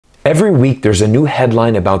Every week there's a new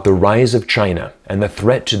headline about the rise of China and the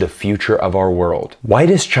threat to the future of our world. Why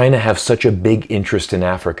does China have such a big interest in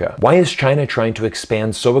Africa? Why is China trying to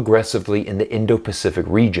expand so aggressively in the Indo-Pacific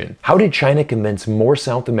region? How did China convince more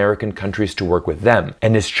South American countries to work with them?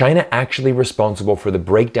 And is China actually responsible for the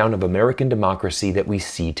breakdown of American democracy that we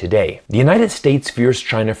see today? The United States fears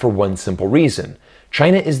China for one simple reason.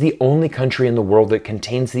 China is the only country in the world that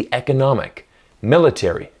contains the economic,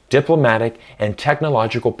 military, diplomatic, and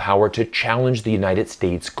technological power to challenge the United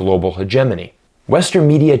States' global hegemony. Western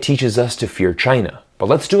media teaches us to fear China, but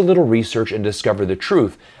let's do a little research and discover the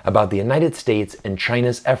truth about the United States and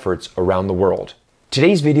China's efforts around the world.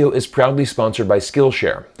 Today's video is proudly sponsored by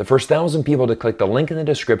Skillshare. The first 1,000 people to click the link in the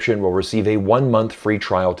description will receive a 1-month free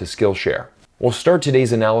trial to Skillshare. We'll start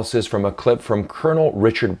today's analysis from a clip from Colonel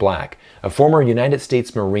Richard Black, a former United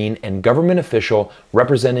States Marine and government official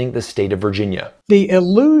representing the state of Virginia. The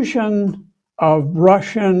illusion of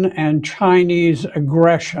Russian and Chinese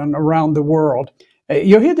aggression around the world.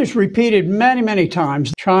 You'll hear this repeated many, many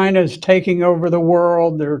times. China's taking over the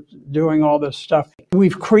world. They're doing all this stuff.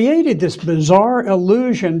 We've created this bizarre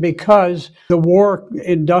illusion because the war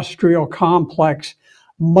industrial complex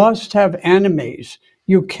must have enemies.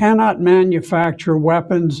 You cannot manufacture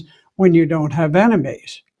weapons when you don't have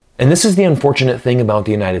enemies. And this is the unfortunate thing about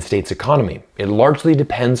the United States economy. It largely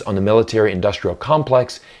depends on the military-industrial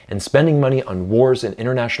complex and spending money on wars and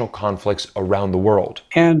international conflicts around the world.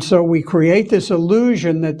 And so we create this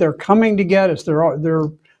illusion that they're coming to get us. They're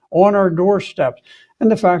on our doorsteps.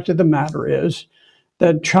 And the fact of the matter is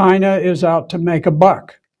that China is out to make a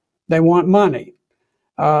buck. They want money.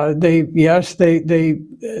 The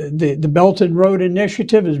Belt and Road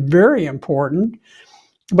Initiative is very important,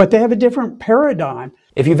 but they have a different paradigm.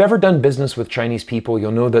 If you've ever done business with Chinese people,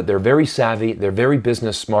 you'll know that they're very savvy, they're very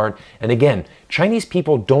business smart, and again, Chinese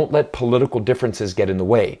people don't let political differences get in the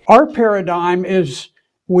way. Our paradigm is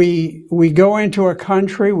we go into a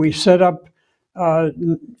country, we set up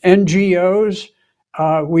NGOs,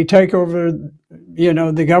 we take over,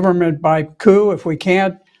 the government by coup. If we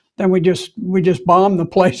can't, then we just bomb the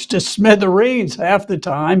place to smithereens half the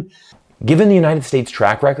time. Given the United States'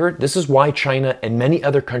 track record, this is why China and many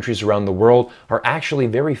other countries around the world are actually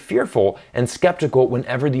very fearful and skeptical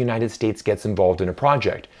whenever the United States gets involved in a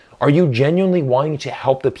project. Are you genuinely wanting to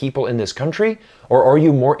help the people in this country, or are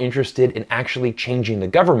you more interested in actually changing the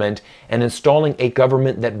government and installing a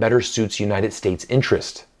government that better suits United States'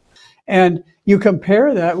 interest? And you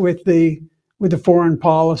compare that with the foreign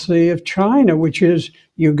policy of China, which is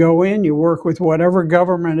you go in, you work with whatever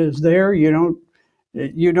government is there, you're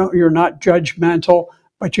not judgmental,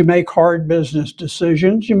 but you make hard business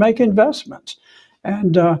decisions, you make investments.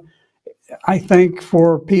 And I think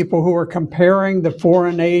for people who are comparing the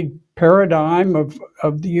foreign aid paradigm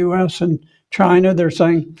of the US and China, they're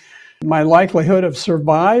saying my likelihood of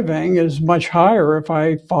surviving is much higher if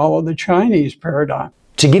I follow the Chinese paradigm.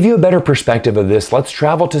 To give you a better perspective of this, let's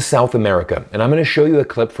travel to South America, and I'm going to show you a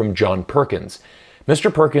clip from John Perkins.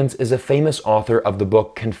 Mr. Perkins is a famous author of the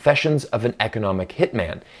book Confessions of an Economic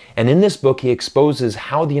Hitman, and in this book he exposes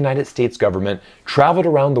how the United States government traveled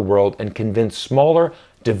around the world and convinced smaller,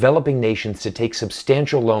 developing nations to take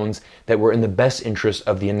substantial loans that were in the best interest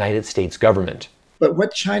of the United States government. But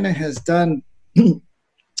what China has done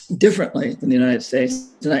differently than the United States,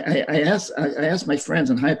 and I asked my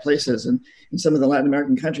friends in high places and in some of the Latin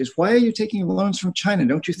American countries, why are you taking loans from China?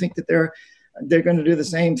 Don't you think that they're going to do the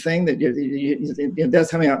same thing?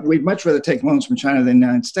 That's coming out. We'd much rather take loans from China than the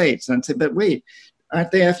United States. And I'd say, but wait,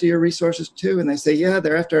 aren't they after your resources too? And they say, yeah,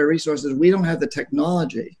 they're after our resources. We don't have the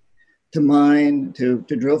technology to mine, to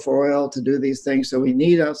drill for oil, to do these things. So we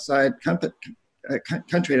need outside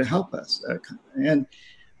country to help us. And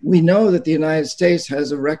we know that the United States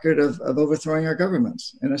has a record of overthrowing our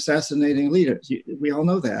governments and assassinating leaders. We all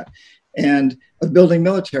know that. And of building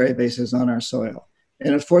military bases on our soil.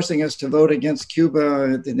 And of forcing us to vote against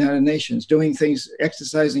Cuba at the United Nations, doing things,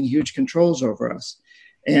 exercising huge controls over us.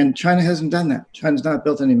 And China hasn't done that. China's not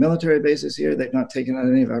built any military bases here. They've not taken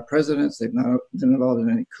out any of our presidents. They've not been involved in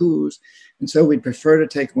any coups. And so we'd prefer to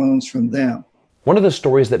take loans from them. One of the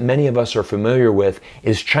stories that many of us are familiar with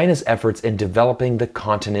is China's efforts in developing the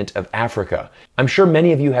continent of Africa. I'm sure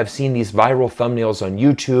many of you have seen these viral thumbnails on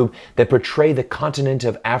YouTube that portray the continent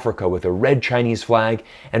of Africa with a red Chinese flag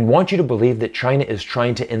and want you to believe that China is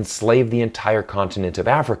trying to enslave the entire continent of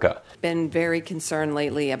Africa. Been very concerned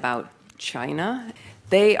lately about China.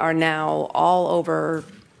 They are now all over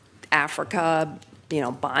Africa,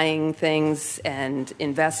 buying things and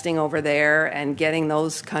investing over there and getting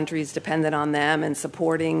those countries dependent on them and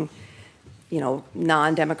supporting,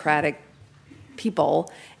 non-democratic people.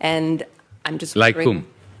 And I'm just like whom?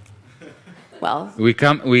 Well, We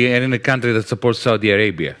are in a country that supports Saudi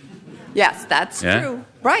Arabia. yes, that's Yeah? true.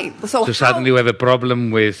 Right. So, So suddenly we have a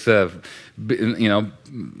problem with,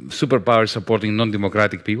 superpowers supporting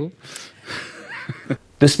non-democratic people.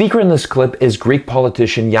 The speaker in this clip is Greek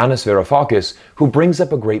politician Yanis Varoufakis, who brings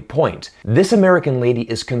up a great point. This American lady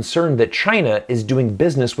is concerned that China is doing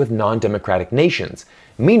business with non-democratic nations.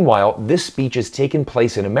 Meanwhile, this speech is taking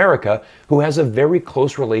place in America, who has a very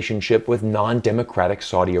close relationship with non-democratic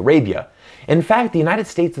Saudi Arabia. In fact, the United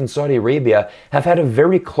States and Saudi Arabia have had a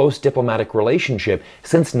very close diplomatic relationship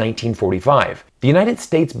since 1945. The United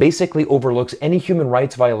States basically overlooks any human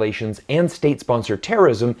rights violations and state-sponsored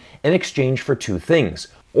terrorism in exchange for two things: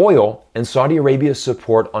 oil and Saudi Arabia's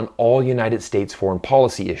support on all United States foreign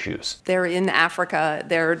policy issues. they're in Africa.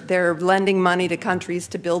 They're lending money to countries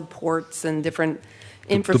to build ports and different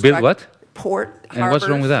infrastructure. build what? Port. And what's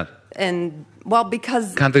wrong with that? And well,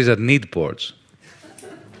 because Countries that need ports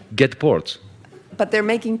get ports. but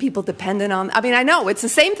they're making people dependent on. I mean, I know it's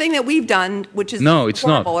the same thing that we've done, which is No, it's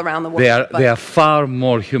not. horrible around the world. They are far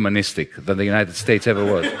more humanistic than the United States ever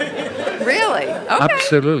was. Really? Okay.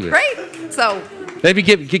 Absolutely. Great. So Let me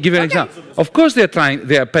give you an example. Of course, they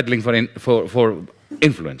are peddling for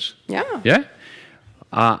influence. yeah. Yeah,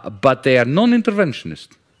 but they are non-interventionist.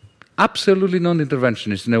 Absolutely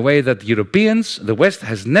non-interventionist in a way that Europeans, the West,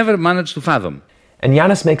 has never managed to fathom. And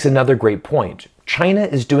Yanis makes another great point. China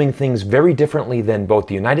is doing things very differently than both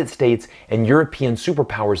the United States and European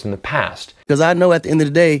superpowers in the past. Because I know at the end of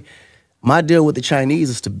the day, my deal with the Chinese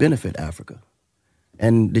is to benefit Africa.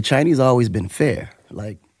 And the Chinese have always been fair.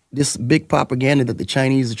 Like, this big propaganda that the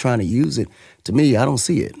Chinese are trying to use it, to me, I don't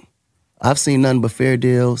see it. I've seen nothing but fair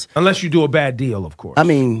deals. Unless you do a bad deal, of course. I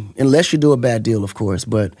mean, unless you do a bad deal, of course.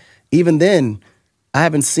 But even then, I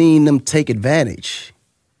haven't seen them take advantage.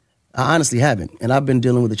 I honestly haven't. And I've been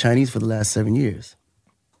dealing with the Chinese for the last 7 years.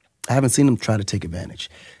 I haven't seen them try to take advantage.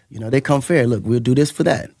 You know, they come fair. Look, we'll do this for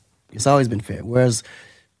that. It's always been fair. Whereas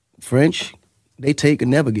French, they take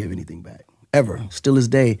and never give anything back. Ever. Still this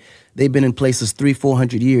day, they've been in places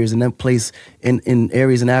 300-400 years, and that place in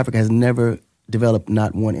areas in Africa has never developed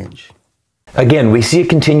not 1 inch. Again, we see a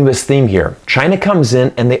continuous theme here. China comes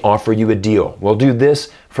in and they offer you a deal. We'll do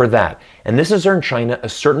this for that. And this has earned China a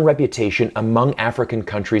certain reputation among African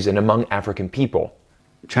countries and among African people.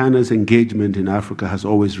 China's engagement in Africa has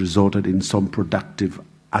always resulted in some productive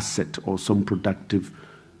asset or some productive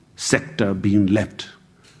sector being left,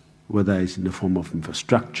 whether it's in the form of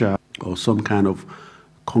infrastructure or some kind of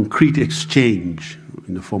concrete exchange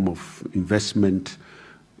in the form of investment,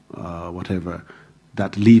 whatever,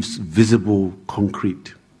 that leaves visible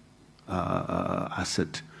concrete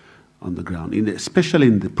asset on the ground, especially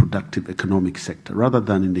in the productive economic sector rather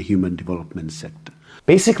than in the human development sector.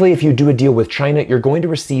 Basically, if you do a deal with China, you're going to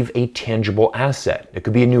receive a tangible asset. It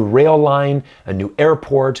could be a new rail line, a new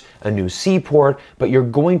airport, a new seaport, but you're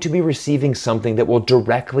going to be receiving something that will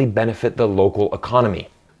directly benefit the local economy.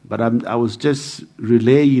 But I was just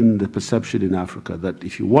relaying the perception in Africa that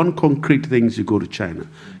if you want concrete things, you go to China.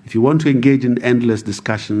 If you want to engage in endless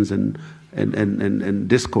discussions and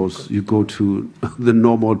discourse, you go to the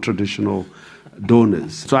normal traditional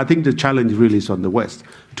donors. So I think the challenge really is on the West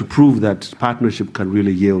to prove that partnership can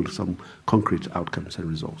really yield some concrete outcomes and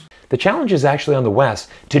results. The challenge is actually on the West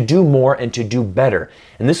to do more and to do better.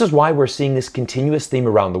 And this is why we're seeing this continuous theme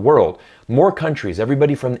around the world. More countries,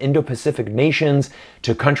 everybody from Indo-Pacific nations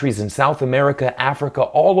to countries in South America, Africa,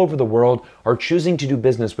 all over the world are choosing to do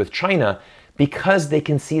business with China because they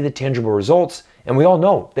can see the tangible results. And we all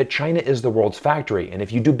know that China is the world's factory. And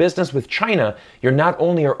if you do business with China, you're not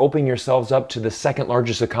only are opening yourselves up to the second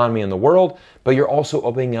largest economy in the world, but you're also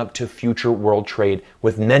opening up to future world trade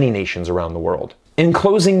with many nations around the world. In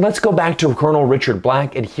closing, let's go back to Colonel Richard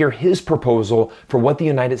Black and hear his proposal for what the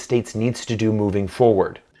United States needs to do moving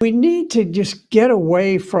forward. We need to just get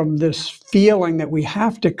away from this feeling that we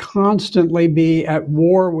have to constantly be at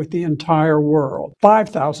war with the entire world.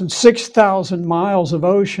 5,000, 6,000 miles of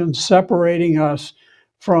ocean separating us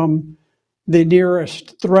from the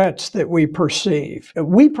nearest threats that we perceive.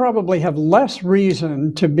 We probably have less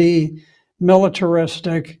reason to be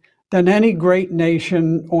militaristic than any great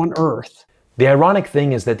nation on earth. The ironic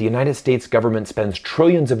thing is that the United States government spends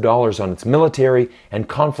trillions of dollars on its military and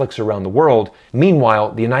conflicts around the world.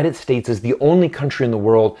 Meanwhile, the United States is the only country in the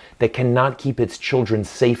world that cannot keep its children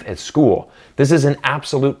safe at school. This is an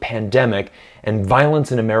absolute pandemic, and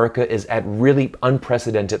violence in America is at really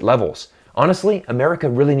unprecedented levels. Honestly, America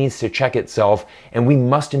really needs to check itself, and we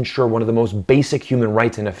must ensure one of the most basic human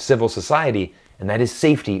rights in a civil society, and that is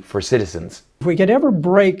safety for citizens. If we could ever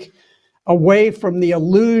break away from the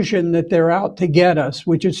illusion that they're out to get us,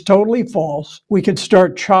 which is totally false. We could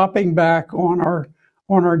start chopping back on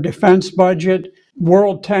our defense budget.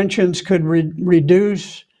 World tensions could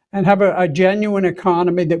reduce and have a genuine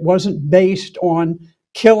economy that wasn't based on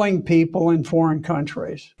killing people in foreign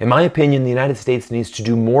countries. In my opinion, the United States needs to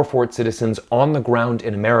do more for its citizens on the ground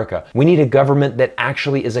in America. We need a government that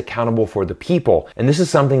actually is accountable for the people, and this is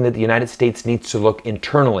something that the United States needs to look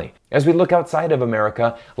internally. As we look outside of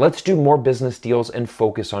America, let's do more business deals and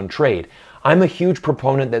focus on trade. I'm a huge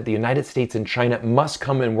proponent that the United States and China must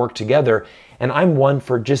come and work together, and I'm one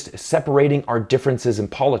for just separating our differences in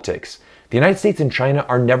politics. The United States and China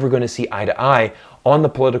are never going to see eye to eye on the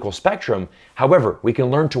political spectrum. However, we can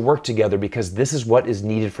learn to work together because this is what is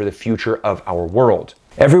needed for the future of our world.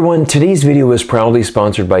 Everyone, today's video is proudly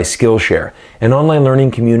sponsored by Skillshare, an online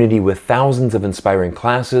learning community with thousands of inspiring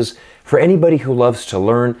classes for anybody who loves to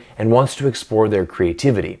learn and wants to explore their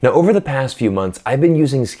creativity. Now, over the past few months, I've been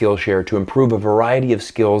using Skillshare to improve a variety of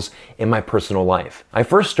skills in my personal life. I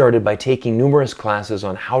first started by taking numerous classes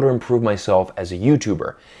on how to improve myself as a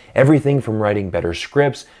YouTuber, everything from writing better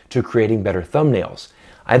scripts to creating better thumbnails.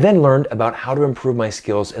 I then learned about how to improve my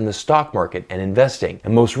skills in the stock market and investing.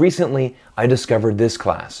 And most recently, I discovered this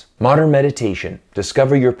class, Modern Meditation,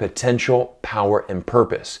 Discover Your Potential, Power, and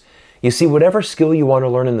Purpose. You see, whatever skill you want to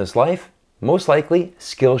learn in this life, most likely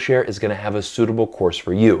Skillshare is going to have a suitable course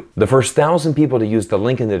for you. The first 1,000 people to use the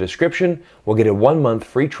link in the description will get a 1-month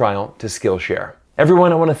free trial to Skillshare.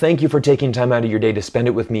 Everyone, I want to thank you for taking time out of your day to spend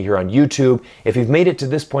it with me here on YouTube. If you've made it to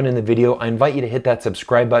this point in the video, I invite you to hit that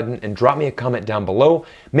subscribe button and drop me a comment down below.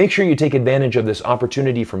 Make sure you take advantage of this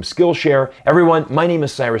opportunity from Skillshare. Everyone, my name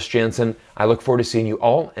is Cyrus Jansen. I look forward to seeing you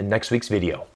all in next week's video.